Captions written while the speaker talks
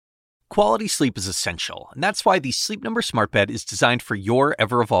Quality sleep is essential, and that's why the Sleep Number Smart Bed is designed for your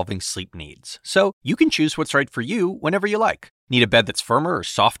ever-evolving sleep needs. So you can choose what's right for you whenever you like. Need a bed that's firmer or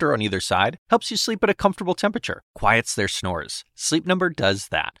softer on either side? Helps you sleep at a comfortable temperature, quiets their snores. Sleep Number does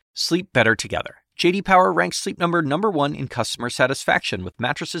that. Sleep better together. J.D. Power ranks Sleep Number #1 in customer satisfaction with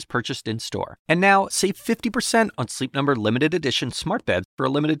mattresses purchased in-store. And now, save 50% on Sleep Number limited edition smart beds for a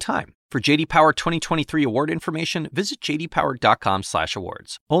limited time. For J.D. Power 2023 award information, visit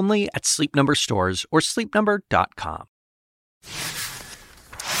jdpower.com/awards. Only at Sleep Number stores or sleepnumber.com.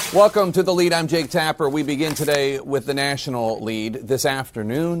 Welcome to The Lead. I'm Jake Tapper. We begin today with the national lead. This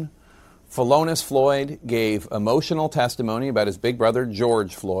afternoon, Felonious Floyd gave emotional testimony about his big brother,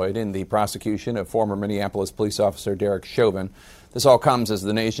 George Floyd, in the prosecution of former Minneapolis police officer Derek Chauvin. This all comes as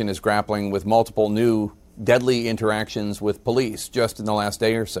the nation is grappling with multiple new deadly interactions with police just in the last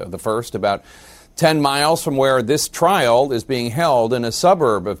day or so. The first, about 10 miles from where this trial is being held in a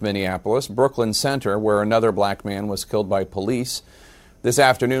suburb of Minneapolis, Brooklyn Center, where another black man was killed by police. This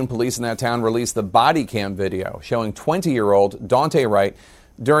afternoon, police in that town released the body cam video showing 20-year-old Daunte Wright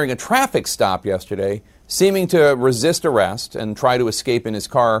during a traffic stop yesterday, seeming to resist arrest and try to escape in his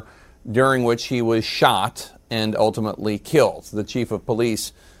car, during which he was shot and ultimately killed. The chief of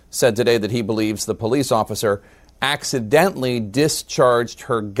police said today that he believes the police officer accidentally discharged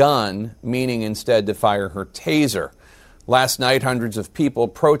her gun, meaning instead to fire her taser. Last night, hundreds of people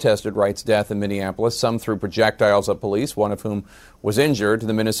protested Wright's death in Minneapolis, some threw projectiles at police, one of whom was injured.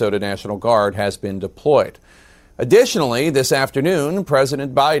 The Minnesota National Guard has been deployed. Additionally, this afternoon,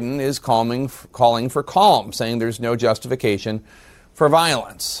 President Biden is calling for calm, saying there's no justification for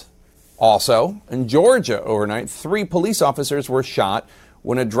violence. Also, in Georgia overnight, 3 police officers were shot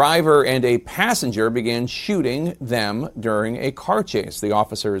when a driver and a passenger began shooting them during a car chase. The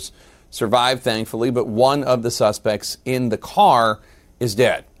officers survived, thankfully, but one of the suspects in the car is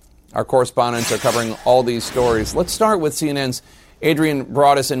dead. Our correspondents are covering all these stories. Let's start with CNN's Adrian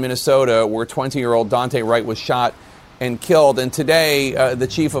brought us in Minnesota, where 20-year-old Daunte Wright was shot and killed. And today, the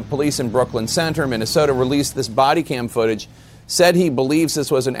chief of police in Brooklyn Center, Minnesota, released this body cam footage, said he believes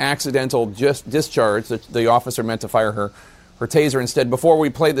this was an accidental discharge, that the officer meant to fire her taser instead. Before we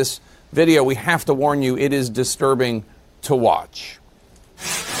play this video, we have to warn you, it is disturbing to watch.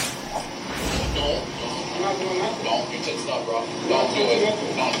 Don't. You said stop, bro. Don't do it.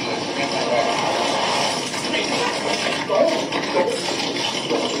 Don't do it.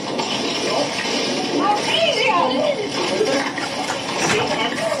 I'll tease you!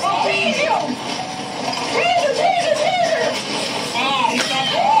 I'll tease you! Teaser!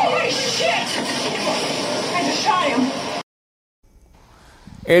 Holy shit! I just shot him.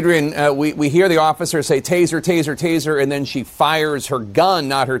 Adrian, we hear the officer say taser, taser, taser, and then she fires her gun,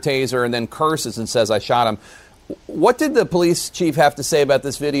 not her taser, and then curses and says, I shot him. What did the police chief have to say about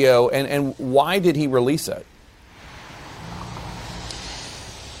this video, and why did he release it?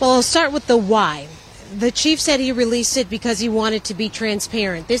 Well, I'll start with the why. The chief said he released it because he wanted to be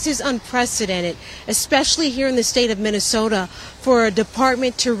transparent. This is unprecedented, especially here in the state of Minnesota, for a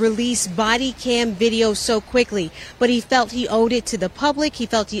department to release body cam video so quickly. But he felt he owed it to the public. He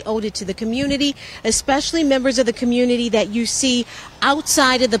felt he owed it to the community, especially members of the community that you see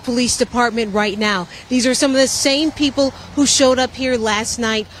outside of the police department right now. These are some of the same people who showed up here last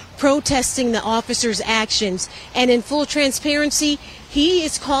night protesting the officer's actions. And in full transparency, he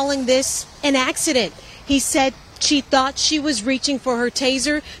is calling this an accident. He said she thought she was reaching for her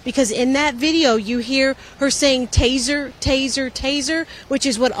taser because in that video you hear her saying taser, taser, taser, which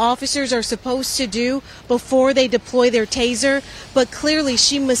is what officers are supposed to do before they deploy their taser. But clearly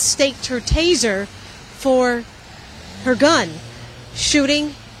she mistaked her taser for her gun,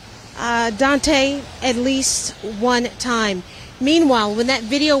 shooting Daunte at least one time. Meanwhile, when that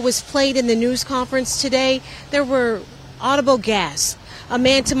video was played in the news conference today, there were audible gasps. A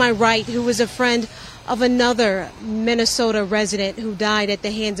man to my right, who was a friend of another Minnesota resident who died at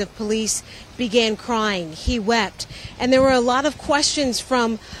the hands of police, began crying. He wept. And there were a lot of questions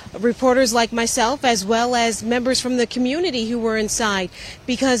from reporters like myself, as well as members from the community who were inside,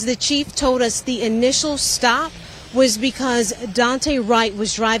 because the chief told us the initial stop was because Daunte Wright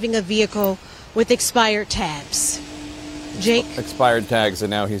was driving a vehicle with expired tabs. Jake? Expired tags, and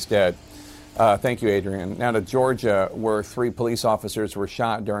now he's dead. Thank you, Adrian. Now to Georgia, where 3 police officers were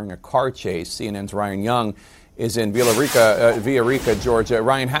shot during a car chase. CNN's Ryan Young is in Villa Rica, Georgia.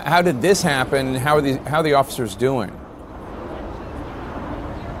 Ryan, how did this happen? How are the officers doing?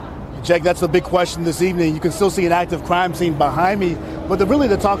 Jake, that's the big question this evening. You can still see an active crime scene behind me. But really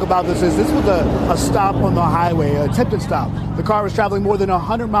to talk about this was a stop on the highway, an attempted stop. The car was traveling more than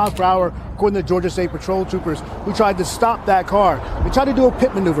 100 miles per hour, according to Georgia State Patrol troopers who tried to stop that car. They tried to do a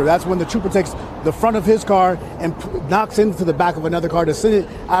pit maneuver. That's when the trooper takes the front of his car and knocks into the back of another car to send it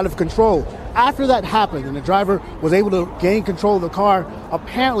out of control. After that happened and the driver was able to gain control of the car,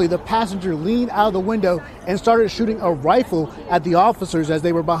 apparently the passenger leaned out of the window and started shooting a rifle at the officers as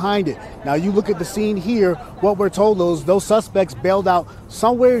they were behind it. Now you look at the scene here, what we're told, those suspects bailed out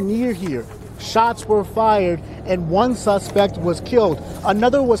somewhere near here. Shots were fired and one suspect was killed.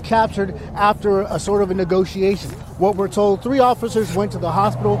 Another was captured after a sort of a negotiation. What we're told, 3 officers went to the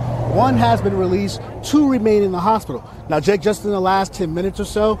hospital. 1 has been released. 2 remain in the hospital. Now, Jake, just in the last 10 minutes or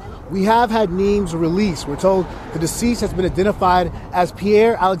so, we have had names released. We're told the deceased has been identified as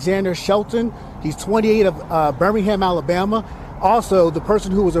Pierre Alexander Shelton. He's 28 of Birmingham, Alabama. Also, the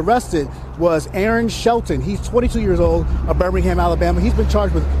person who was arrested was Aaron Shelton. He's 22 years old of Birmingham, Alabama. He's been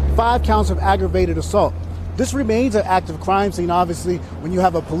charged with 5 counts of aggravated assault. This remains an active crime scene, obviously, when you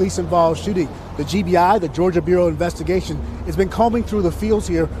have a police-involved shooting. The GBI, the Georgia Bureau of Investigation, has been combing through the fields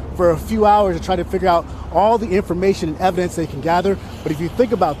here for a few hours to try to figure out all the information and evidence they can gather. But if you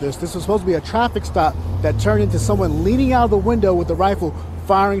think about this was supposed to be a traffic stop that turned into someone leaning out of the window with a rifle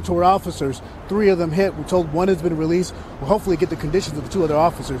firing toward officers. 3 of them hit. We're told 1 has been released. We'll hopefully get the conditions of the 2 other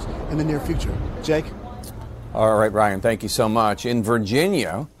officers in the near future. Jake? All right, Ryan, thank you so much. In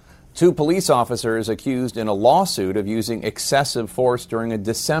Virginia, 2 police officers accused in a lawsuit of using excessive force during a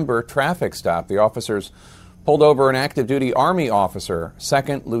December traffic stop. The officers pulled over an active-duty Army officer,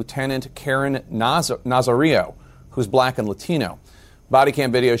 2nd Lieutenant Karen Nazario, who's black and Latino. Body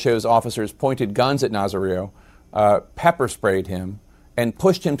cam video shows officers pointed guns at Nazario, pepper sprayed him, and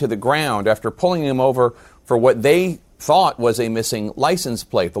pushed him to the ground after pulling him over for what they thought was a missing license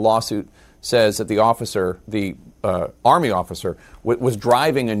plate. The lawsuit says that the officer, the Army officer, was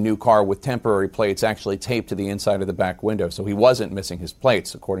driving a new car with temporary plates actually taped to the inside of the back window, so he wasn't missing his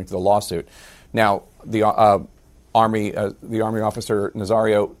plates, according to the lawsuit. Now, the Army officer,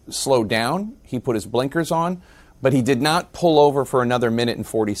 Nazario, slowed down. He put his blinkers on, but he did not pull over for another minute and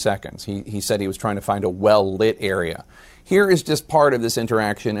 40 seconds. He said he was trying to find a well-lit area. Here is just part of this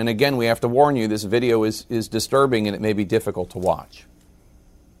interaction, and again, we have to warn you, this video is disturbing and it may be difficult to watch.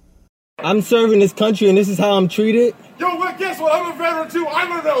 I'm serving this country and this is how I'm treated? Yo, what? Guess what? I'm a veteran too. I'm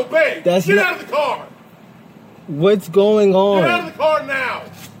going to obey. Get out of the car. What's going on? Get out of the car now.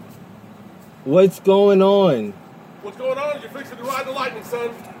 What's going on? What's going on? You're fixing to ride the lightning, son.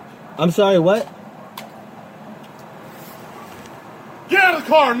 I'm sorry, what? Get out of the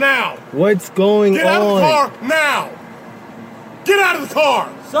car now. What's going on? Get out of the car now. Get out of the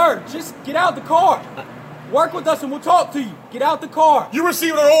car. Sir, just get out the car. Work with us and we'll talk to you. Get out the car. You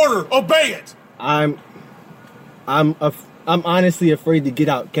received an order. Obey it. I'm honestly afraid to get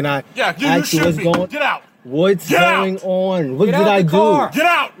out. Can I ask you what's going on? Get out. What's going on? What did I do? Get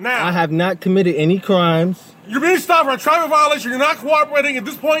out now. I have not committed any crimes. You're being stopped for a traffic violation. You're not cooperating at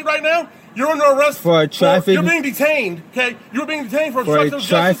this point right now. You're under arrest for a traffic. You're being detained. Okay, you're being detained for a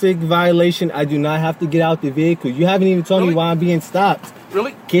traffic violation. I do not have to get out the vehicle. You haven't even told me why I'm being stopped.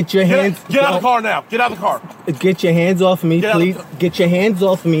 Really? Get your hands. Get out of the car now. Get out of the car. Get your hands off me, please. Get your hands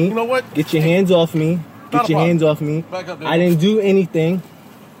off me. You know what? Get your hands off me. Get your hands off me. Back up, I didn't do anything.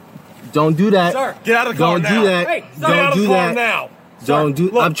 Don't do that. Sir, get out of the car now. Don't do that. Hey, don't do that. Now. Don't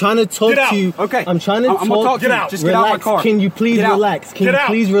do. I'm trying to talk to you. Okay. I'm trying to talk. Get out. Just get out of my car. Can you please relax? Can you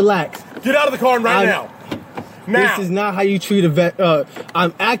please relax? Get out of the car right now. This is not how you treat a vet.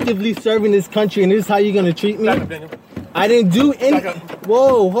 I'm actively serving this country, and this is how you're gonna treat me. Back up, Daniel. I didn't do any.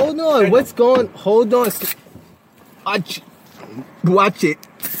 Whoa, hold on. Daniel. What's going? Hold on. Watch it.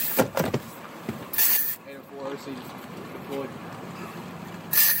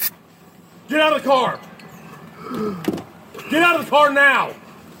 Get out of the car. Get out of the car now.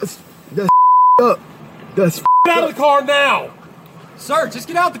 That's up. That's Get out of the car now. Sir, just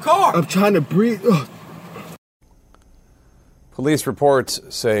get out the car. I'm trying to breathe. Police reports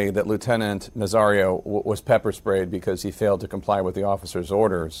say that Lieutenant Nazario was pepper sprayed because he failed to comply with the officer's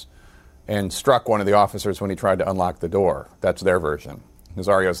orders and struck one of the officers when he tried to unlock the door. That's their version.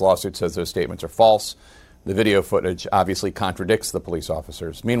 Nazario's lawsuit says those statements are false. The video footage obviously contradicts the police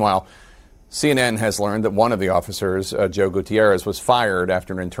officers. Meanwhile, CNN has learned that one of the officers, Joe Gutierrez, was fired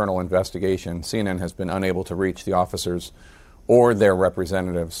after an internal investigation. CNN has been unable to reach the officers or their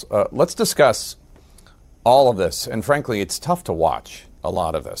representatives. Let's discuss all of this. And frankly, it's tough to watch a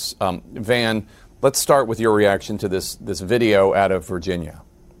lot of this. Van, let's start with your reaction to this video out of Virginia.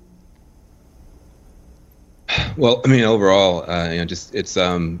 Well, I mean, overall, it's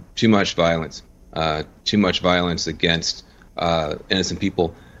too much violence against innocent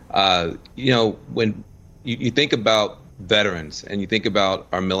people. When you think about veterans and you think about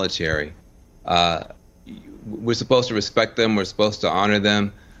our military, we're supposed to respect them. We're supposed to honor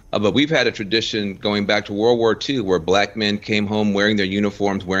them. But we've had a tradition going back to World War II where black men came home wearing their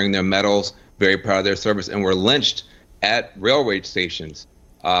uniforms, wearing their medals, very proud of their service, and were lynched at railway stations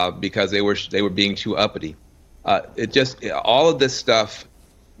because they were being too uppity. All of this stuff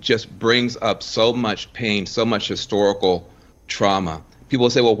just brings up so much pain, so much historical trauma. People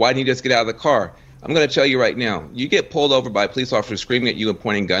say, well, why didn't you just get out of the car? I'm going to tell you right now, you get pulled over by police officers screaming at you and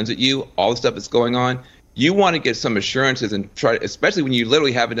pointing guns at you, all the stuff that's going on, you want to get some assurances and try, especially when you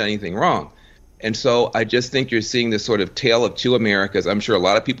literally haven't done anything wrong. And so I just think you're seeing this sort of tale of two Americas. I'm sure a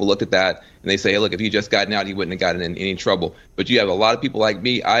lot of people look at that and they say, hey, look, if you just gotten out, you wouldn't have gotten in any trouble. But you have a lot of people like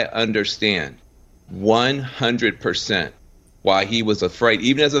me. I understand 100% why he was afraid,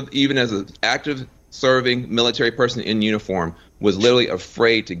 even as an active serving military person in uniform, was literally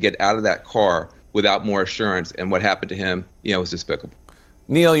afraid to get out of that car without more assurance. And what happened to him, was despicable.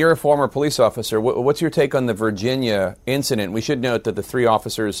 Neil, you're a former police officer. What's your take on the Virginia incident? We should note that the 3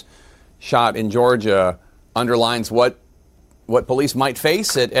 officers shot in Georgia underlines what police might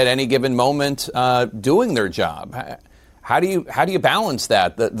face at any given moment doing their job. How do you balance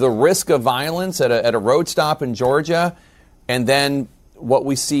that? The risk of violence at a road stop in Georgia, and then what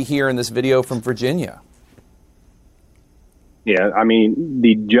we see here in this video from Virginia? Yeah, I mean,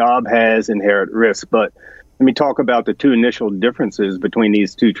 the job has inherent risk, but let me talk about the 2 initial differences between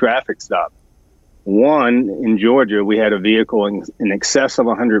these 2 traffic stops. One, in Georgia, we had a vehicle in excess of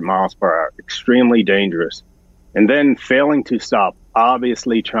 100 miles per hour, extremely dangerous, and then failing to stop,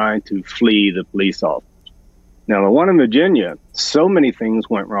 obviously trying to flee the police officers. Now, the one in Virginia, so many things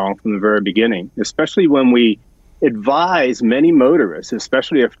went wrong from the very beginning, especially when we advise many motorists,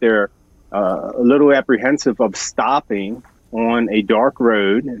 especially if they're a little apprehensive of stopping on a dark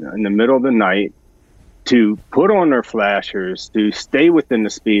road in the middle of the night, to put on their flashers, to stay within the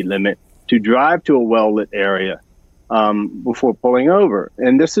speed limit, to drive to a well-lit area before pulling over.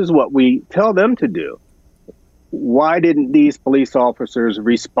 And this is what we tell them to do. Why didn't these police officers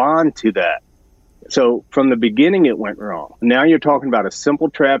respond to that? So from the beginning, it went wrong. Now you're talking about a simple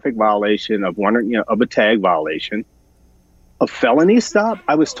traffic violation of a tag violation. A felony stop?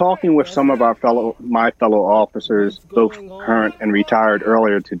 I was talking with some of my fellow officers, both current and retired,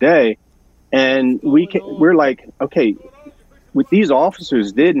 earlier today, and we're like, okay, what these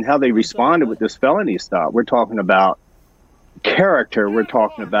officers did and how they responded with this felony stop, we're talking about character, we're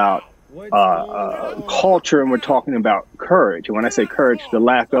talking about culture, and we're talking about courage. And when I say courage, the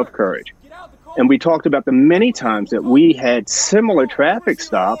lack of courage. And we talked about the many times that we had similar traffic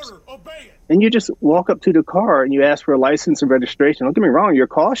stops, and you just walk up to the car and you ask for a license and registration. Don't get me wrong, you're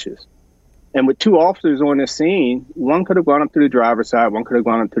cautious. And with 2 officers on the scene, one could have gone up to the driver's side, one could have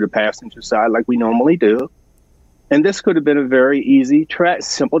gone up to the passenger side like we normally do. And this could have been a very easy,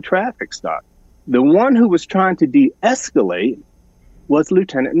 simple traffic stop. The one who was trying to de-escalate was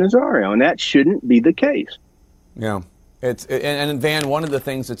Lieutenant Nazario, and that shouldn't be the case. Yeah. And Van, one of the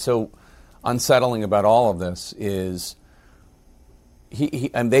things that's so unsettling about all of this is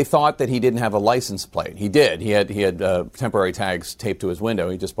and they thought that he didn't have a license plate. He did. He had temporary tags taped to his window.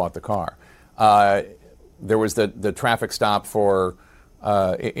 He just bought the car. There was the traffic stop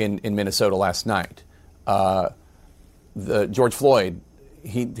in Minnesota last night. The George Floyd,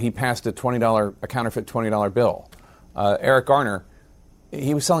 he passed a counterfeit $20 bill. Eric Garner,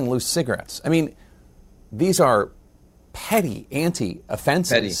 he was selling loose cigarettes. I mean, these are petty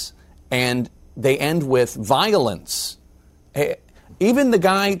anti-offenses, and they end with violence. Even the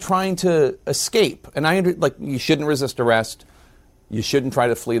guy trying to escape, and you shouldn't resist arrest, you shouldn't try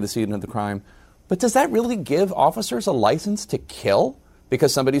to flee the scene of the crime, but does that really give officers a license to kill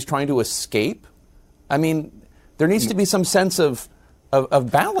because somebody's trying to escape? I mean, there needs to be some sense of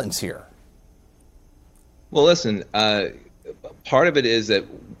balance here. Well, listen, part of it is that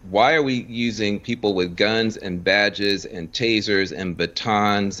why are we using people with guns and badges and tasers and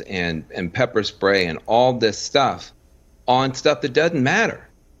batons and pepper spray and all this stuff on stuff that doesn't matter?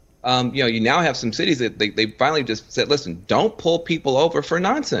 You now have some cities that they finally just said, listen, don't pull people over for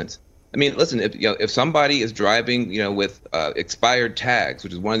nonsense. I mean, listen, if somebody is driving, with expired tags,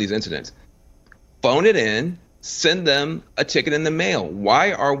 which is one of these incidents, phone it in, send them a ticket in the mail.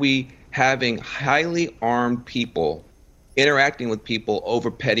 Why are we having highly armed people interacting with people over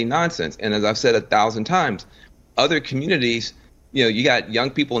petty nonsense? And as I've said 1,000 times, other communities You got young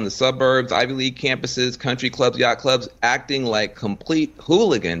people in the suburbs, Ivy League campuses, country clubs, yacht clubs, acting like complete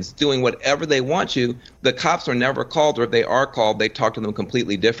hooligans, doing whatever they want to. The cops are never called, or if they are called, they talk to them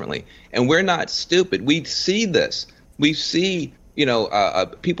completely differently. And we're not stupid. We see this. We see,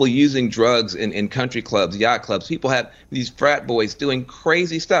 people using drugs in country clubs, yacht clubs. People have these frat boys doing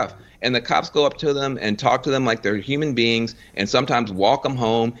crazy stuff. And the cops go up to them and talk to them like they're human beings, and sometimes walk them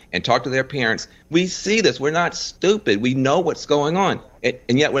home and talk to their parents. We see this. We're not stupid. We know what's going on.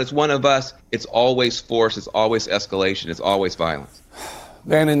 And yet when it's one of us, it's always force, it's always escalation, it's always violence.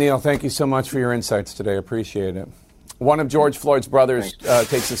 Dan and Neil, thank you so much for your insights today. Appreciate it. One of George Floyd's brothers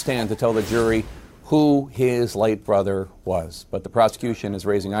takes a stand to tell the jury who his late brother was. But the prosecution is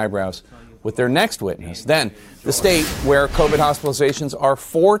raising eyebrows with their next witness. Then, the state where COVID hospitalizations are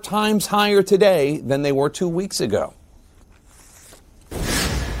 4 times higher today than they were 2 weeks ago.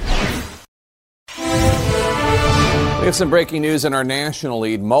 We have some breaking news in our national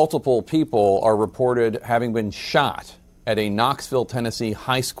lead. Multiple people are reported having been shot at a Knoxville, Tennessee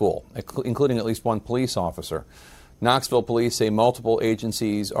high school, including at least one police officer. Knoxville police say multiple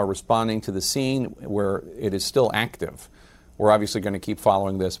agencies are responding to the scene where it is still active. We're obviously going to keep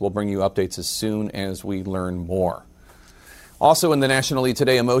following this. We'll bring you updates as soon as we learn more. Also in the national lead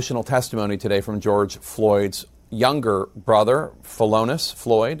today, emotional testimony today from George Floyd's younger brother, Philonis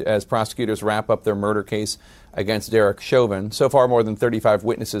Floyd, as prosecutors wrap up their murder case against Derek Chauvin. So far, more than 35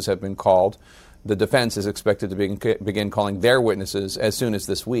 witnesses have been called. The defense is expected to begin calling their witnesses as soon as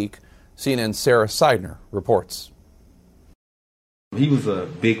this week. CNN's Sarah Seidner reports. He was a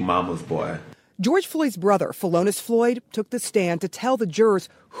big mama's boy. George Floyd's brother, Philonis Floyd, took the stand to tell the jurors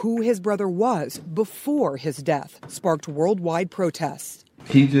who his brother was before his death, sparked worldwide protests.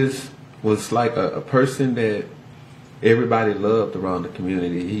 He just was like a person that everybody loved around the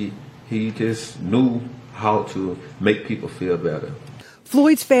community. He just knew how to make people feel better.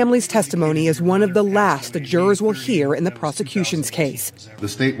 Floyd's family's testimony is one of the last the jurors will hear in the prosecution's case. The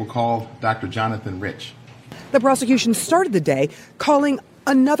state will call Dr. Jonathan Rich. The prosecution started the day calling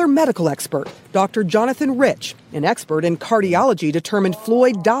another medical expert, Dr. Jonathan Rich, an expert in cardiology, determined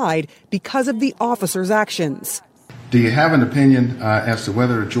Floyd died because of the officer's actions. Do you have an opinion as to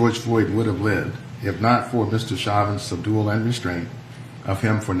whether George Floyd would have lived if not for Mr. Chauvin's subdual and restraint of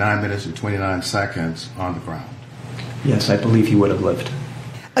him for 9 minutes and 29 seconds on the ground? Yes, I believe he would have lived.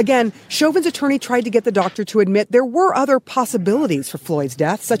 Again, Chauvin's attorney tried to get the doctor to admit there were other possibilities for Floyd's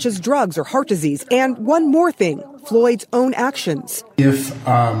death, such as drugs or heart disease. And one more thing, Floyd's own actions. If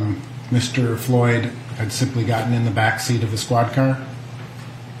Mr. Floyd had simply gotten in the back seat of the squad car,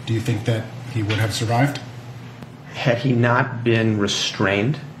 do you think that he would have survived? Had he not been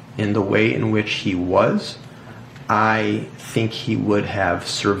restrained in the way in which he was, I think he would have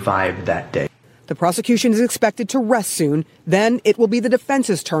survived that day. The prosecution is expected to rest soon. Then it will be the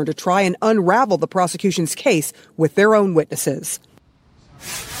defense's turn to try and unravel the prosecution's case with their own witnesses.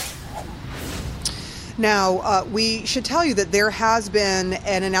 Now, we should tell you that there has been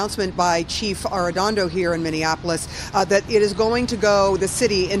an announcement by Chief Arredondo here in Minneapolis that it is going to go, the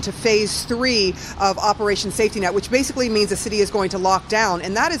city, into phase 3 of Operation Safety Net, which basically means the city is going to lock down.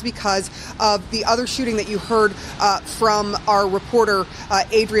 And that is because of the other shooting that you heard from our reporter,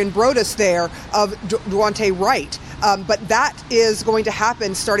 Adrian Brodus there, of Duante Wright. But that is going to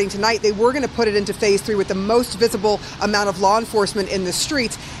happen starting tonight. They were going to put it into phase 3 with the most visible amount of law enforcement in the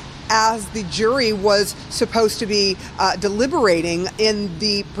streets, as the jury was supposed to be deliberating in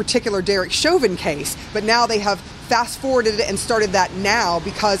the particular Derek Chauvin case. But now they have fast-forwarded it and started that now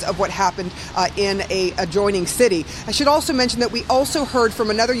because of what happened in a adjoining city. I should also mention that we also heard from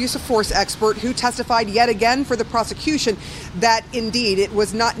another use of force expert who testified yet again for the prosecution that indeed it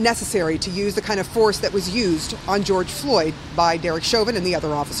was not necessary to use the kind of force that was used on George Floyd by Derek Chauvin and the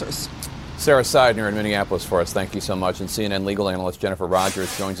other officers. Sarah Seidner in Minneapolis for us. Thank you so much. And CNN legal analyst Jennifer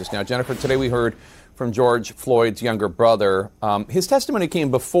Rogers joins us now. Jennifer, today we heard from George Floyd's younger brother. His testimony came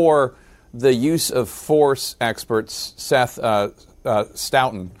before the use of force experts, Seth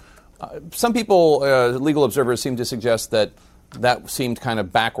Stoughton. Some people, legal observers, seem to suggest that that seemed kind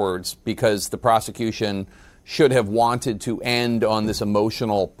of backwards because the prosecution should have wanted to end on this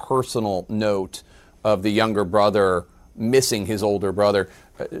emotional, personal note of the younger brother missing his older brother.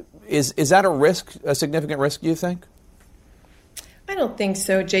 Is that a risk, a significant risk, do you think? I don't think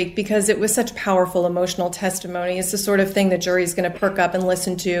so, Jake, because it was such powerful emotional testimony. It's the sort of thing the jury is going to perk up and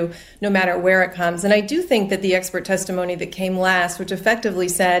listen to no matter where it comes. And I do think that the expert testimony that came last, which effectively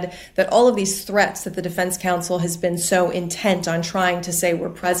said that all of these threats that the defense counsel has been so intent on trying to say were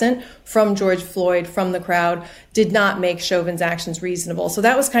present from George Floyd, from the crowd, did not make Chauvin's actions reasonable. So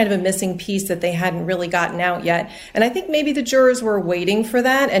that was kind of a missing piece that they hadn't really gotten out yet. And I think maybe the jurors were waiting for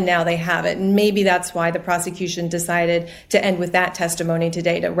that, and now they have it. And maybe that's why the prosecution decided to end with that testimony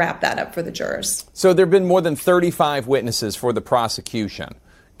today to wrap that up for the jurors. So there have been more than 35 witnesses for the prosecution.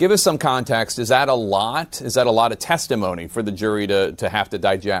 Give us some context. Is that a lot? Is that a lot of testimony for the jury to have to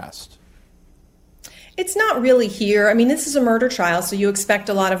digest? It's not really here. I mean, this is a murder trial, so you expect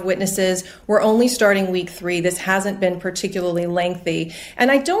a lot of witnesses. We're only starting week 3. This hasn't been particularly lengthy.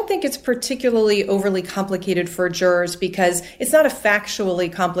 And I don't think it's particularly overly complicated for jurors because it's not a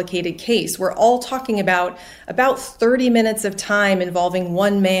factually complicated case. We're all talking about 30 minutes of time involving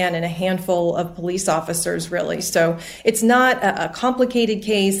one man and a handful of police officers, really. So it's not a complicated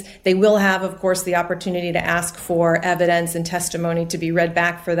case. They will have, of course, the opportunity to ask for evidence and testimony to be read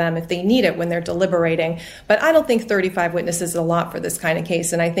back for them if they need it when they're deliberating. But I don't think 35 witnesses is a lot for this kind of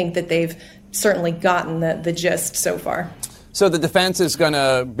case, and I think that they've certainly gotten the gist so far. So the defense is going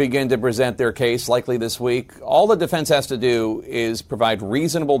to begin to present their case likely this week. All the defense has to do is provide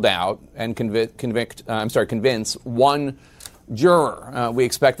reasonable doubt and convince one juror. We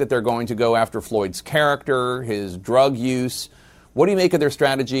expect that they're going to go after Floyd's character, his drug use. What do you make of their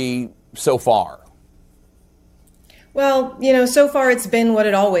strategy so far? Well, so far it's been what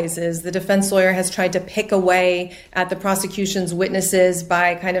it always is. The defense lawyer has tried to pick away at the prosecution's witnesses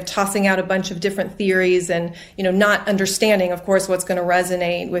by kind of tossing out a bunch of different theories and, not understanding, of course, what's going to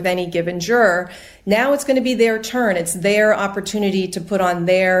resonate with any given juror. Now it's going to be their turn. It's their opportunity to put on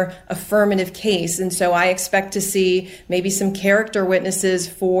their affirmative case. And so I expect to see maybe some character witnesses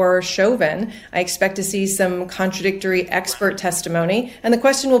for Chauvin. I expect to see some contradictory expert testimony. And the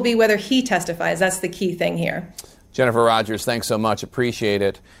question will be whether he testifies. That's the key thing here. Jennifer Rogers, thanks so much. Appreciate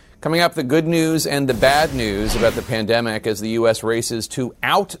it. Coming up, the good news and the bad news about the pandemic as the U.S. races to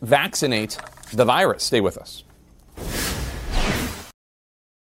out-vaccinate the virus. Stay with us.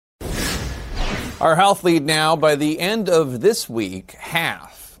 Our health lead now. By the end of this week,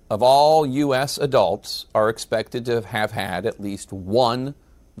 half of all U.S. adults are expected to have had at least one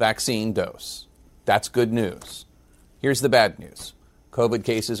vaccine dose. That's good news. Here's the bad news. COVID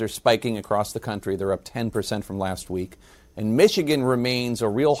cases are spiking across the country. They're up 10% from last week. And Michigan remains a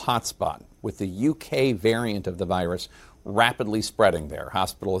real hotspot, with the UK variant of the virus rapidly spreading there.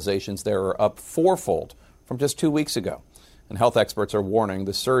 Hospitalizations there are up fourfold from just 2 weeks ago. And health experts are warning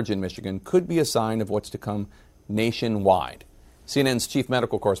the surge in Michigan could be a sign of what's to come nationwide. CNN's chief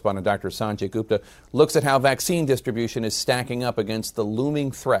medical correspondent, Dr. Sanjay Gupta, looks at how vaccine distribution is stacking up against the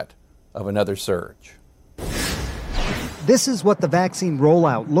looming threat of another surge. This is what the vaccine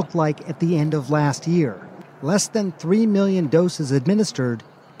rollout looked like at the end of last year. Less than 3 million doses administered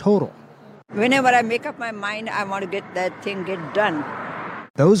total. Whenever I make up my mind, I want to get that thing done.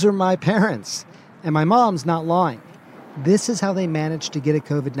 Those are my parents. And my mom's not lying. This is how they managed to get a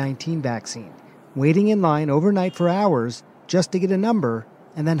COVID-19 vaccine. Waiting in line overnight for hours just to get a number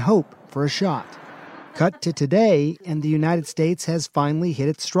and then hope for a shot. Cut to today, and the United States has finally hit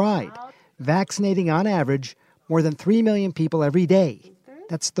its stride, vaccinating on average more than 3 million people every day.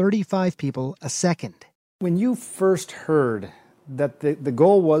 That's 35 people a second. When you first heard that the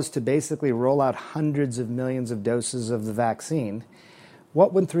goal was to basically roll out hundreds of millions of doses of the vaccine,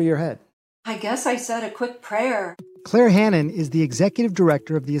 what went through your head? I guess I said a quick prayer. Claire Hannon is the executive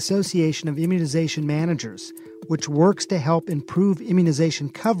director of the Association of Immunization Managers, which works to help improve immunization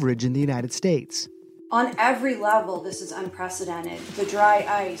coverage in the United States. On every level, this is unprecedented. The dry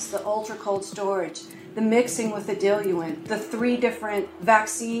ice, the ultra-cold storage, the mixing with the diluent, the 3 different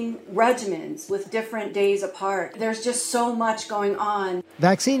vaccine regimens with different days apart. There's just so much going on.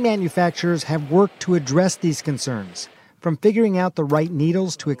 Vaccine manufacturers have worked to address these concerns, from figuring out the right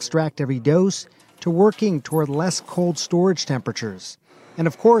needles to extract every dose to working toward less cold storage temperatures. And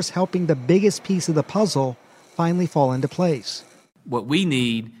of course, helping the biggest piece of the puzzle finally fall into place. What we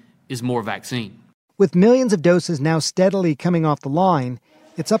need is more vaccine. With millions of doses now steadily coming off the line,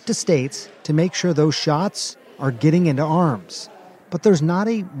 it's up to states to make sure those shots are getting into arms. But there's not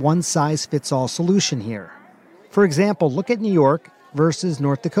a one-size-fits-all solution here. For example, look at New York versus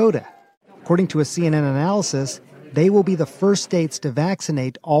North Dakota. According to a CNN analysis, they will be the first states to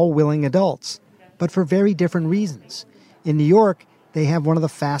vaccinate all willing adults, but for very different reasons. In New York, they have one of the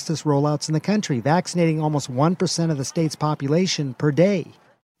fastest rollouts in the country, vaccinating almost 1% of the state's population per day.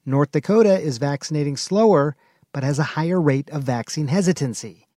 North Dakota is vaccinating slower, but has a higher rate of vaccine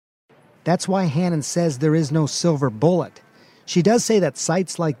hesitancy. That's why Hannon says there is no silver bullet. She does say that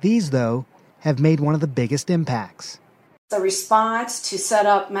sites like these, though, have made one of the biggest impacts. The response to set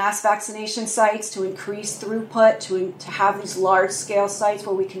up mass vaccination sites, to increase throughput, to have these large-scale sites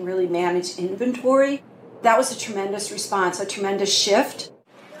where we can really manage inventory, that was a tremendous response, a tremendous shift.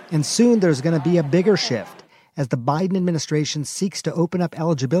 And soon there's going to be a bigger shift as the Biden administration seeks to open up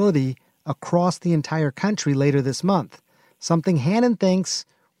eligibility across the entire country later this month, something Hannon thinks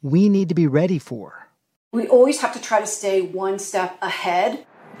we need to be ready for. We always have to try to stay one step ahead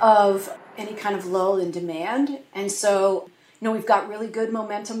of any kind of lull in demand. And so, we've got really good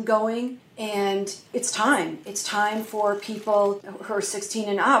momentum going, and it's time. It's time for people who are 16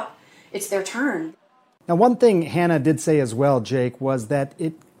 and up. It's their turn. Now, one thing Hannah did say as well, Jake, was that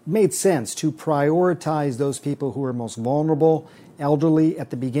it made sense to prioritize those people who are most vulnerable, elderly,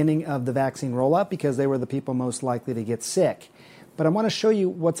 at the beginning of the vaccine rollout because they were the people most likely to get sick. But I want to show you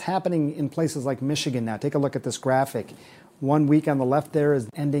what's happening in places like Michigan now. Take a look at this graphic. 1 week on the left there is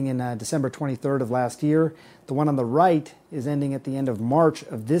ending in December 23rd of last year. The one on the right is ending at the end of March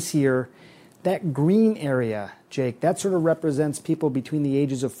of this year. That green area, Jake, that sort of represents people between the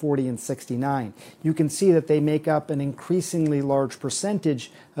ages of 40 and 69. You can see that they make up an increasingly large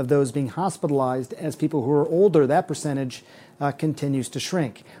percentage of those being hospitalized. As people who are older, that percentage continues to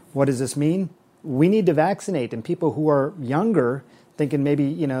shrink. What does this mean? We need to vaccinate, and people who are younger, thinking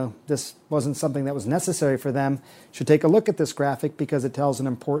maybe, this wasn't something that was necessary for them, should take a look at this graphic because it tells an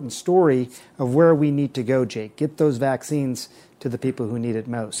important story of where we need to go, Jake. Get those vaccines to the people who need it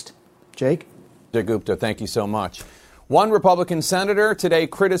most. Jake? Jake Gupta, thank you so much. One Republican senator today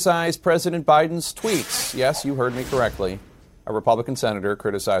criticized President Biden's tweets. Yes, you heard me correctly. A Republican senator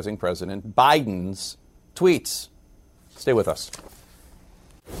criticizing President Biden's tweets. Stay with us.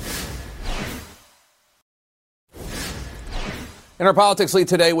 In our politics lead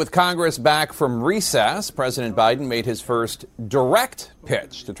today, with Congress back from recess, President Biden made his first direct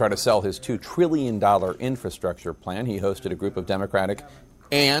pitch to try to sell his $2 trillion infrastructure plan. He hosted a group of Democratic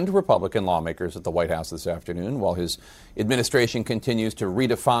and Republican lawmakers at the White House this afternoon while his administration continues to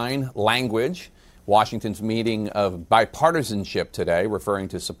redefine language. Washington's meeting of bipartisanship today, referring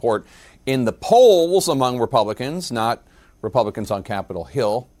to support in the polls among Republicans, not Republicans on Capitol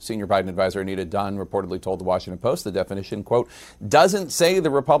Hill. Senior Biden advisor Anita Dunn reportedly told the Washington Post the definition, quote, doesn't say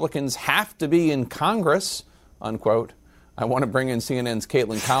the Republicans have to be in Congress, unquote. I want to bring in CNN's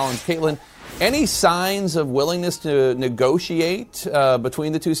Caitlin Collins. Caitlin, any signs of willingness to negotiate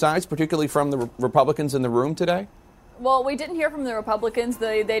between the two sides, particularly from the Republicans in the room today? Well, we didn't hear from the Republicans.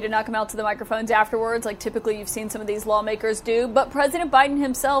 They did not come out to the microphones afterwards, like typically you've seen some of these lawmakers do. But President Biden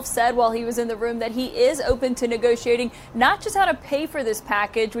himself said while he was in the room that he is open to negotiating not just how to pay for this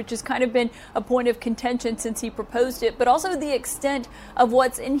package, which has kind of been a point of contention since he proposed it, but also the extent of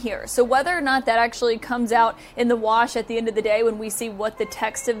what's in here. So whether or not that actually comes out in the wash at the end of the day when we see what the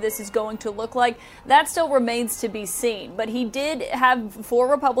text of this is going to look like, that still remains to be seen. But he did have 4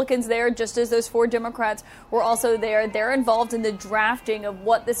 Republicans there, just as those 4 Democrats were also there. They're involved in the drafting of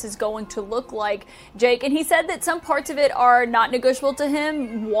what this is going to look like, Jake. And he said that some parts of it are not negotiable to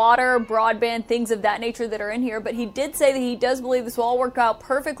him, water, broadband, things of that nature that are in here. But he did say that he does believe this will all work out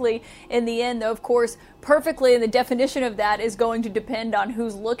perfectly in the end, though, of course, perfectly, and the definition of that is going to depend on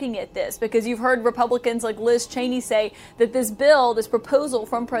who's looking at this, because you've heard Republicans like Liz Cheney say that this bill, this proposal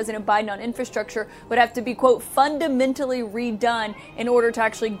from President Biden on infrastructure would have to be, quote, fundamentally redone in order to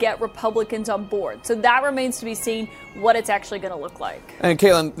actually get Republicans on board. So that remains to be seen what it's actually going to look like. And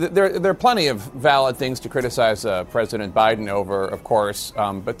Caitlin, there are plenty of valid things to criticize President Biden over, of course,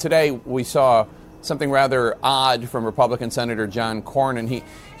 but today we saw something rather odd from Republican Senator John Cornyn.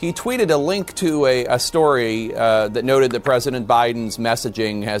 He tweeted a link to a story that noted that President Biden's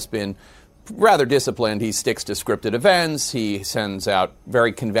messaging has been rather disciplined. He sticks to scripted events. He sends out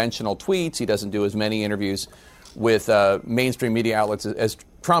very conventional tweets. He doesn't do as many interviews with mainstream media outlets as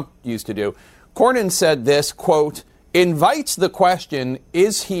Trump used to do. Cornyn said this, quote, invites the question,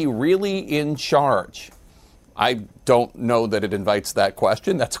 is he really in charge? I don't know that it invites that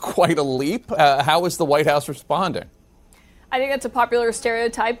question. That's quite a leap. How is the White House responding? I think that's a popular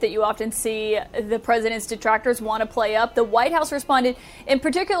stereotype that you often see the president's detractors want to play up. The White House responded in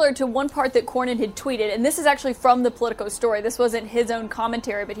particular to one part that Cornyn had tweeted, and this is actually from the Politico story. This wasn't his own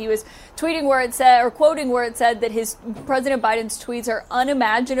commentary, but he was tweeting where it said, or quoting where it said that his President Biden's tweets are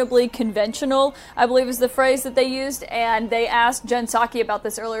unimaginably conventional, I believe is the phrase that they used. And they asked Jen Psaki about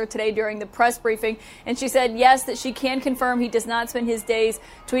this earlier today during the press briefing, and she said yes, that she can confirm he does not spend his days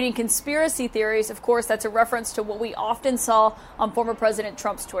tweeting conspiracy theories. Of course, that's a reference to what we often saw saw on former President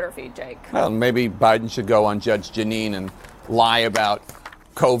Trump's Twitter feed, Jake. Well, maybe Biden should go on Judge Jeanine and lie about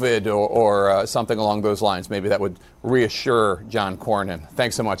COVID or something along those lines. Maybe that would reassure John Cornyn.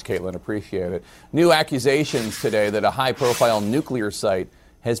 Thanks so much, Caitlin. Appreciate it. New accusations today that a high-profile nuclear site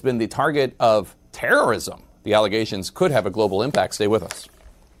has been the target of terrorism. The allegations could have a global impact. Stay with us.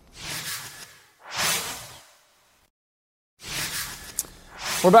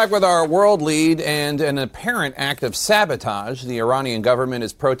 We're back with our world lead and an apparent act of sabotage. The Iranian government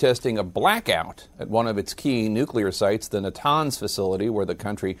is protesting a blackout at one of its key nuclear sites, the Natanz facility, where the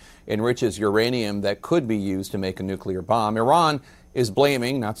country enriches uranium that could be used to make a nuclear bomb. Iran is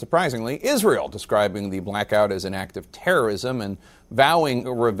blaming, not surprisingly, Israel, describing the blackout as an act of terrorism and vowing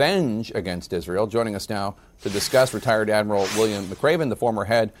revenge against Israel. Joining us now to discuss, retired Admiral William McRaven, the former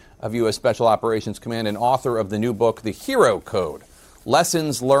head of U.S. Special Operations Command and author of the new book, The Hero Code: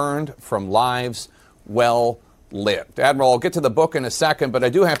 Lessons Learned from Lives Well Lived. Admiral, I'll get to the book in a second, but I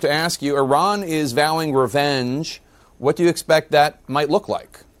do have to ask you, Iran is vowing revenge. What do you expect that might look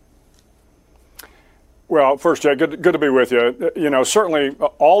like? Well, first, Jay, good to be with you. You know, certainly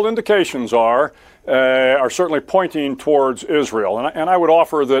all indications are certainly pointing towards Israel. And I would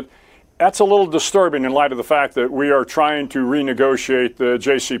offer that that's a little disturbing in light of the fact that we are trying to renegotiate the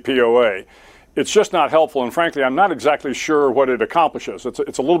JCPOA. It's just not helpful, and frankly, I'm not exactly sure what it accomplishes. It's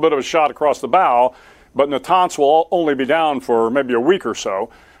a little bit of a shot across the bow, but Natanz will only be down for maybe a week or so.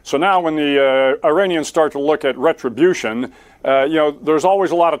 So now when the Iranians start to look at retribution, there's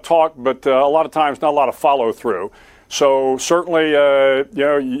always a lot of talk, but a lot of times not a lot of follow-through. So certainly,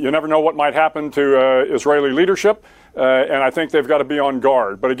 you never know what might happen to Israeli leadership, and I think they've got to be on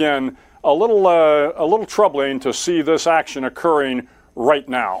guard. But again, a little troubling to see this action occurring right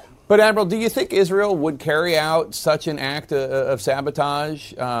now. But, Admiral, do you think Israel would carry out such an act of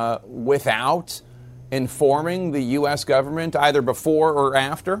sabotage without informing the U.S. government, either before or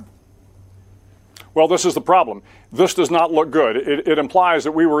after? Well, this is the problem. This does not look good. It implies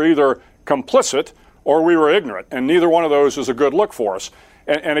that we were either complicit or we were ignorant, and neither one of those is a good look for us.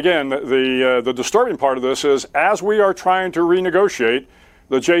 And again, the disturbing part of this is, as we are trying to renegotiate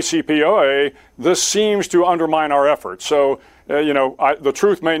the JCPOA, this seems to undermine our efforts. So, the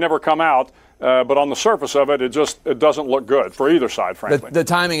truth may never come out, but on the surface of it, it doesn't look good for either side, frankly. The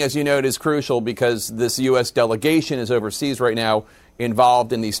timing, as you note, is crucial because this U.S. delegation is overseas right now,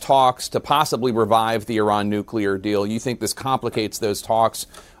 involved in these talks to possibly revive the Iran nuclear deal. You think this complicates those talks?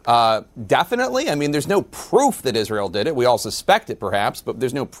 Definitely. I mean, there's no proof that Israel did it. We all suspect it, perhaps, but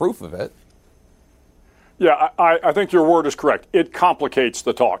there's no proof of it. Yeah, I think your word is correct. It complicates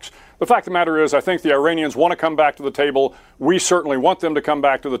the talks. The fact of the matter is, I think the Iranians want to come back to the table. We certainly want them to come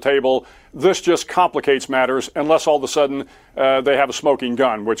back to the table. This just complicates matters unless all of a sudden they have a smoking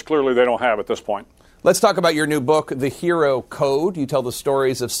gun, which clearly they don't have at this point. Let's talk about your new book, The Hero Code. You tell the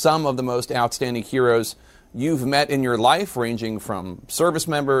stories of some of the most outstanding heroes you've met in your life, ranging from service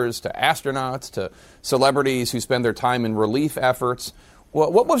members to astronauts to celebrities who spend their time in relief efforts.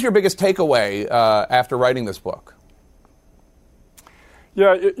 What was your biggest takeaway after writing this book?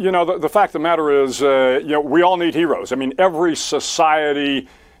 Yeah, the fact of the matter is, we all need heroes. I mean, every society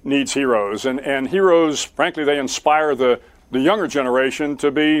needs heroes. And heroes, frankly, they inspire the younger generation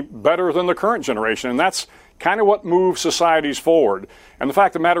to be better than the current generation. And that's kind of what moves societies forward. And the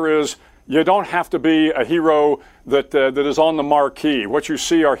fact of the matter is, you don't have to be a hero that is on the marquee. What you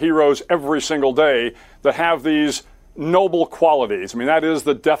see are heroes every single day that have these noble qualities. I mean, that is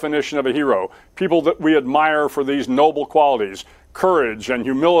the definition of a hero. People that we admire for these noble qualities: courage and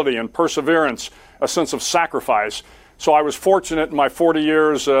humility and perseverance, a sense of sacrifice. So I was fortunate in my 40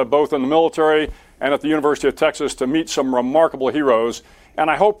 years, both in the military and at the University of Texas, to meet some remarkable heroes.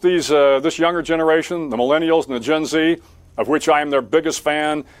 And I hope this younger generation, the millennials and the Gen Z, of which I am their biggest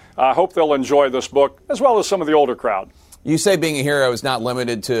fan, I hope they'll enjoy this book, as well as some of the older crowd. You say being a hero is not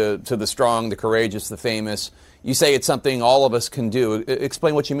limited to the strong, the courageous, the famous. You say it's something all of us can do.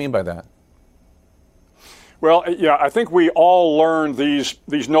 Explain what you mean by that. Well, yeah, I think we all learn these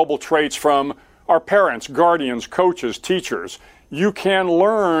noble traits from our parents, guardians, coaches, teachers. You can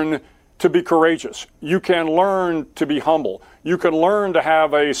learn to be courageous. You can learn to be humble. You can learn to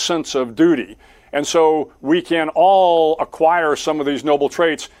have a sense of duty. And so we can all acquire some of these noble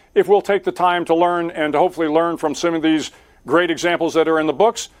traits if we'll take the time to learn, and to hopefully learn from some of these great examples that are in the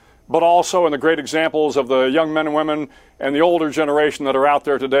books, but also in the great examples of the young men and women and the older generation that are out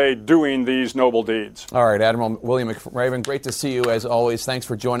there today doing these noble deeds. All right, Admiral William McRaven, great to see you as always. Thanks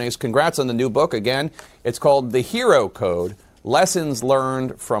for joining us. Congrats on the new book. Again, it's called The Hero Code: Lessons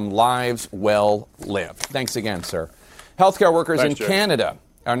Learned from Lives Well Lived. Thanks again, sir. Healthcare workers in Canada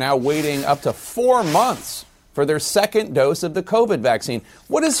are now waiting up to 4 months for their second dose of the COVID vaccine.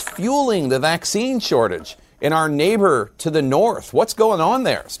 What is fueling the vaccine shortage in our neighbor to the north? What's going on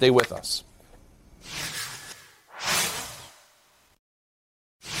there? Stay with us.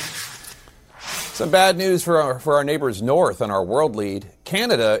 Some bad news for our neighbors north on our world lead.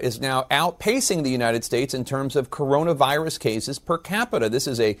 Canada is now outpacing the United States in terms of coronavirus cases per capita. This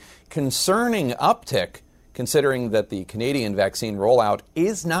is a concerning uptick, considering that the Canadian vaccine rollout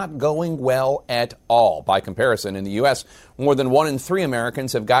is not going well at all. By comparison, in the U.S., more than 1 in 3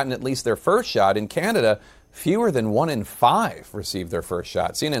 Americans have gotten at least their first shot. In Canada, fewer than 1 in 5 received their first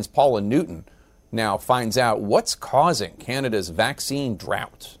shot. CNN's Paula Newton now finds out what's causing Canada's vaccine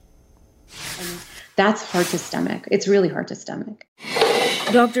drought. And that's hard to stomach. It's really hard to stomach.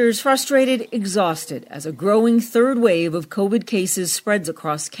 Doctors frustrated, exhausted, as a growing third wave of COVID cases spreads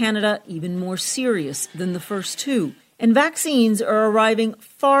across Canada, even more serious than the first two. And vaccines are arriving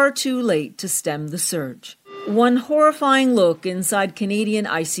far too late to stem the surge. One horrifying look inside Canadian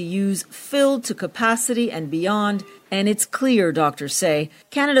ICUs filled to capacity and beyond, and it's clear, doctors say,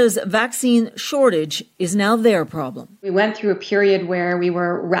 Canada's vaccine shortage is now their problem. We went through a period where we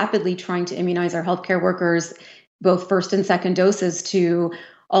were rapidly trying to immunize our healthcare workers, both first and second doses, to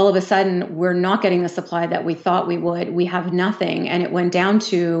all of a sudden we're not getting the supply that we thought we would. We have nothing. And it went down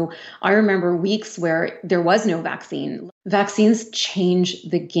to, I remember weeks where there was no vaccine. Vaccines change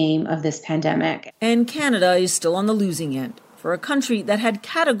the game of this pandemic. And Canada is still on the losing end. For a country that had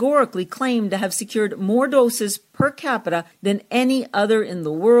categorically claimed to have secured more doses per capita than any other in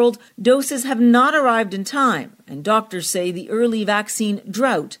the world, doses have not arrived in time, and doctors say the early vaccine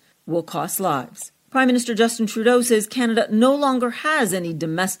drought will cost lives. Prime Minister Justin Trudeau says Canada no longer has any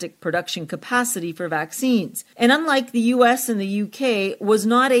domestic production capacity for vaccines, and unlike the US and the UK, was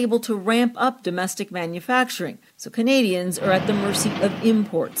not able to ramp up domestic manufacturing. So Canadians are at the mercy of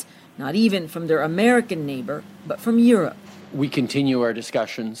imports, not even from their American neighbor, but from Europe. We continue our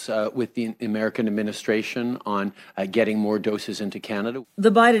discussions with the American administration on getting more doses into Canada.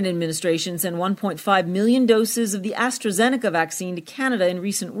 The Biden administration sent 1.5 million doses of the AstraZeneca vaccine to Canada in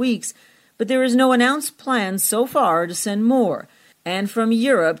recent weeks, but there is no announced plan so far to send more. And from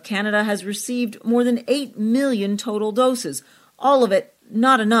Europe, Canada has received more than 8 million total doses, all of it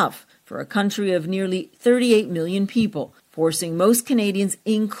not enough for a country of nearly 38 million people, forcing most Canadians,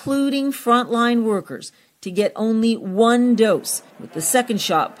 including frontline workers, to get only one dose, with the second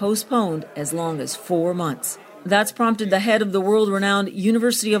shot postponed as long as 4 months. That's prompted the head of the world-renowned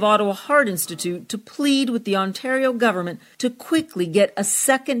University of Ottawa Heart Institute to plead with the Ontario government to quickly get a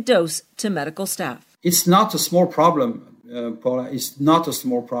second dose to medical staff. It's not a small problem, Paula. It's not a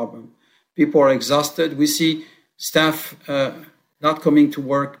small problem. People are exhausted. We see staff not coming to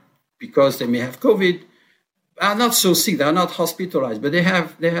work because they may have COVID. Are not so sick. They are not hospitalized, but they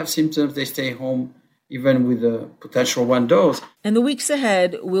have symptoms. They stay home, even with a potential one dose. And the weeks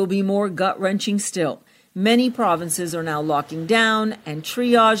ahead will be more gut-wrenching still. Many provinces are now locking down and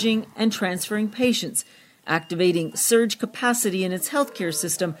triaging and transferring patients, activating surge capacity in its healthcare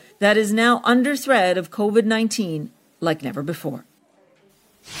system that is now under threat of COVID-19 like never before.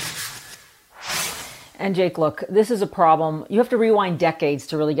 And Jake, look, this is a problem. You have to rewind decades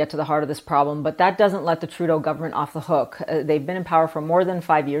to really get to the heart of this problem, but that doesn't let the Trudeau government off the hook. They've been in power for more than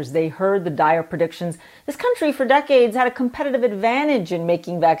 5 years. They heard the dire predictions. This country for decades had a competitive advantage in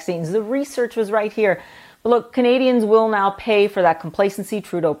making vaccines. The research was right here. But look, Canadians will now pay for that complacency.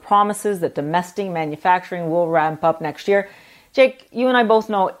 Trudeau promises that domestic manufacturing will ramp up next year. Jake, you and I both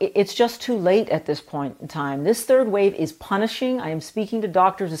know it's just too late at this point in time. This third wave is punishing. I am speaking to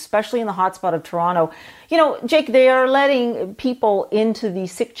doctors, especially in the hotspot of Toronto. You know, Jake, they are letting people into the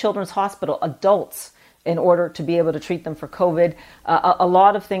sick children's hospital, adults, in order to be able to treat them for COVID. A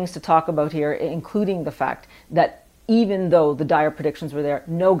lot of things to talk about here, including the fact that even though the dire predictions were there,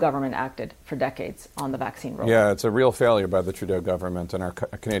 no government acted for decades on the vaccine rollout. Yeah, it's a real failure by the Trudeau government, and our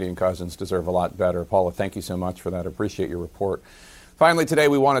Canadian cousins deserve a lot better. Paula, thank you so much for that. I appreciate your report. Finally, today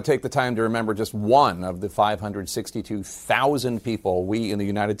we want to take the time to remember just one of the 562,000 people we in the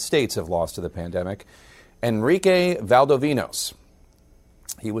United States have lost to the pandemic, Enrique Valdovinos.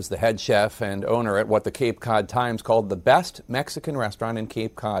 He was the head chef and owner at what the Cape Cod Times called the best Mexican restaurant in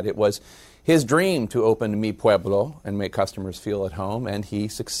Cape Cod. It was his dream to open Mi Pueblo and make customers feel at home, and he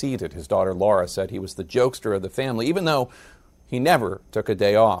succeeded. His daughter Laura said he was the jokester of the family, even though he never took a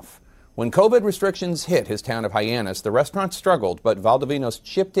day off. When COVID restrictions hit his town of Hyannis, the restaurant struggled, but Valdovinos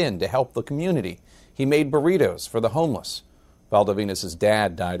chipped in to help the community. He made burritos for the homeless. Valdovinos'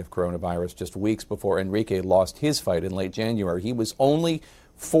 dad died of coronavirus just weeks before Enrique lost his fight in late January. He was only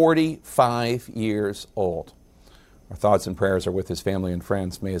 45 years old. Our thoughts and prayers are with his family and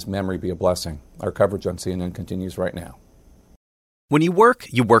friends. May his memory be a blessing. Our coverage on CNN continues right now. When you work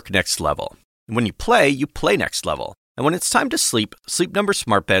next level. And when you play next level. And when it's time to sleep, Sleep Number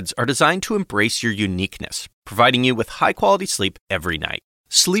smart beds are designed to embrace your uniqueness, providing you with high-quality sleep every night.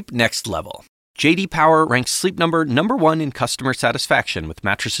 Sleep next level. J.D. Power ranks Sleep Number #1 in customer satisfaction with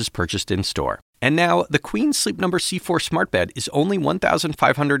mattresses purchased in-store. And now, the Queen Sleep Number C4 smart bed is only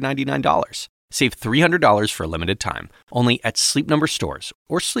 $1,599. Save $300 for a limited time, only at Sleep Number stores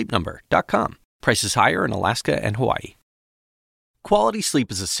or sleepnumber.com. Prices higher in Alaska and Hawaii. Quality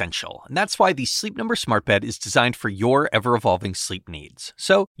sleep is essential, and that's why the Sleep Number smart bed is designed for your ever-evolving sleep needs.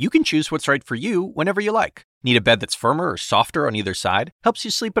 So you can choose what's right for you whenever you like. Need a bed that's firmer or softer on either side? Helps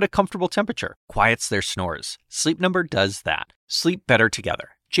you sleep at a comfortable temperature. Quiets their snores. Sleep Number does that. Sleep better together.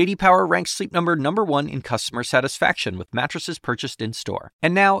 J.D. Power ranks Sleep Number #1 in customer satisfaction with mattresses purchased in-store.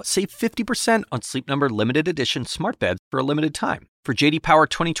 And now, save 50% on Sleep Number limited edition smart beds for a limited time. For J.D. Power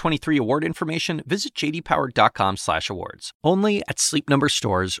 2023 award information, visit jdpower.com/awards. Only at Sleep Number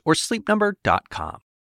stores or sleepnumber.com.